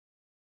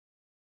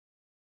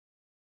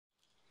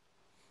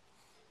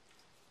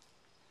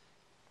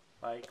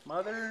Like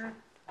mother,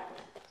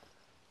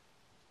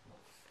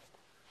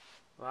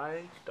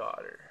 like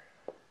daughter.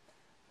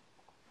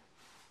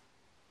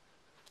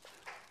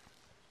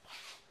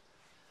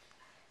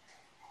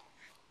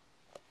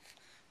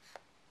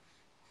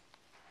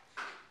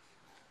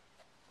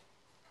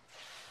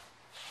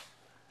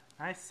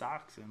 Nice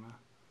socks, Emma.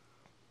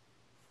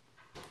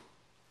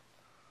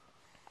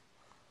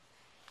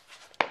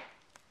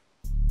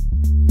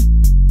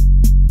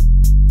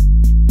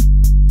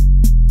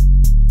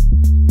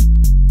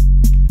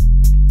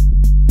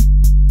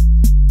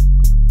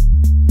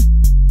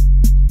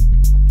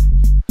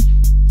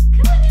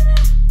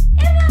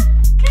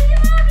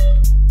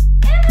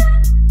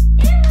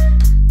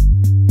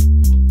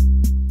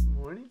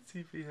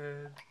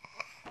 Sleepyhead.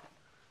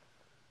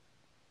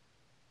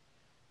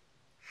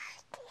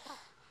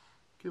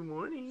 Good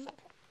morning.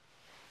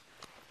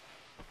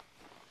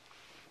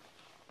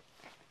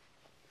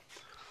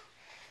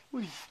 What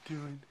are you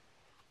doing?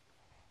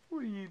 What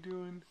are you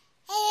doing?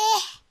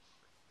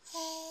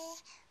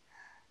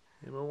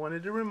 Emma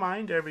wanted to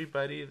remind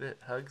everybody that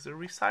hugs are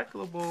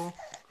recyclable.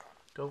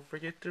 Don't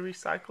forget to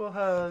recycle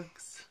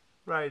hugs.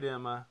 Right,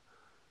 Emma?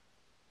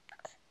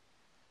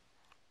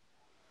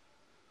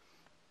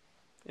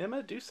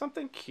 Emma, do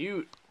something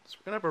cute. So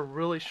we're going to have a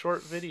really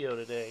short video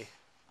today.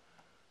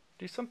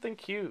 Do something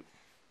cute.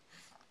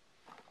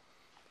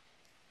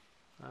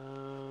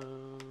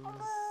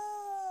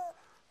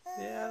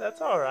 Yeah,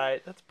 that's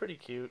alright. That's pretty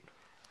cute.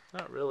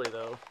 Not really,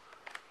 though.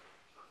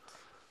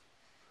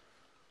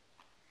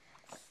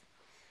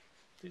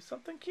 Do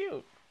something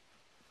cute.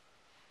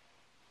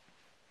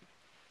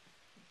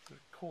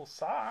 Cool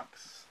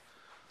socks.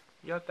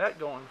 You got that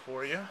going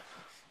for you.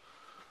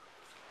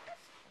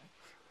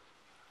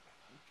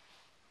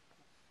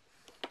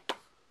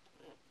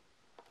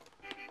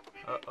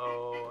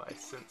 Uh-oh, I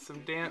sense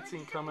some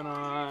dancing coming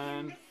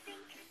on.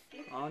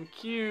 On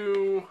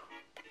cue.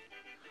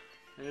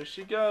 There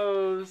she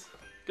goes.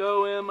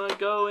 Go, Emma,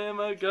 go,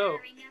 Emma, go.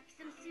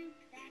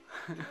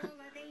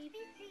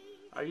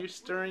 Are you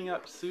stirring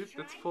up soup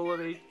that's full of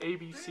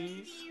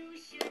ABCs?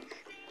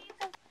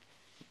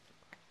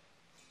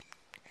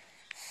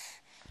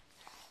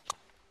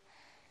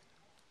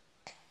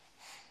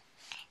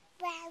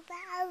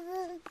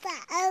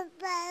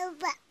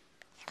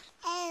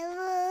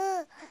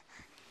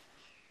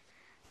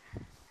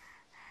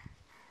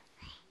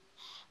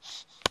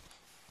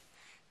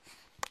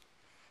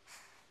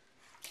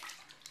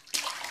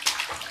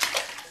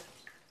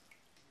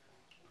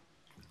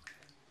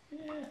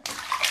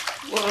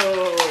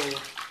 Whoa!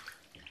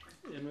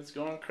 Emma's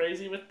going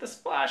crazy with the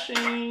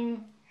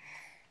splashing.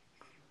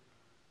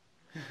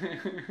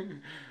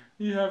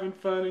 You having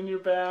fun in your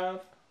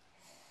bath?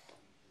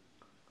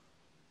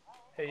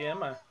 Hey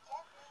Emma,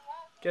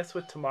 guess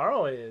what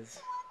tomorrow is?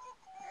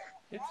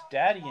 It's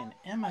Daddy and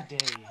Emma Day.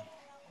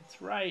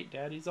 That's right,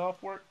 Daddy's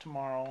off work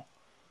tomorrow.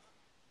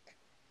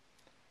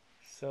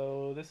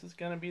 So this is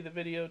going to be the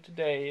video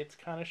today. It's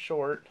kind of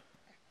short.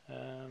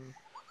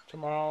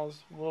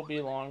 Tomorrow's will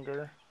be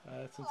longer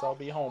since I'll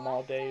be home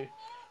all day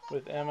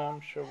with Emma.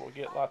 I'm sure we'll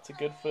get lots of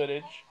good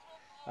footage.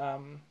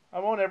 I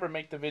won't ever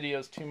make the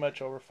videos too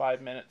much over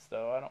 5 minutes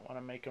though. I don't want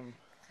to make them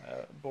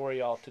bore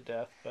you all to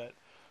death, but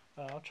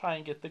I'll try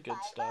and get the good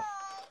stuff.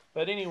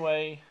 But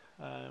anyway,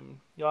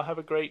 y'all have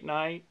a great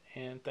night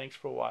and thanks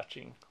for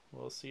watching.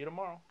 We'll see you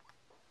tomorrow.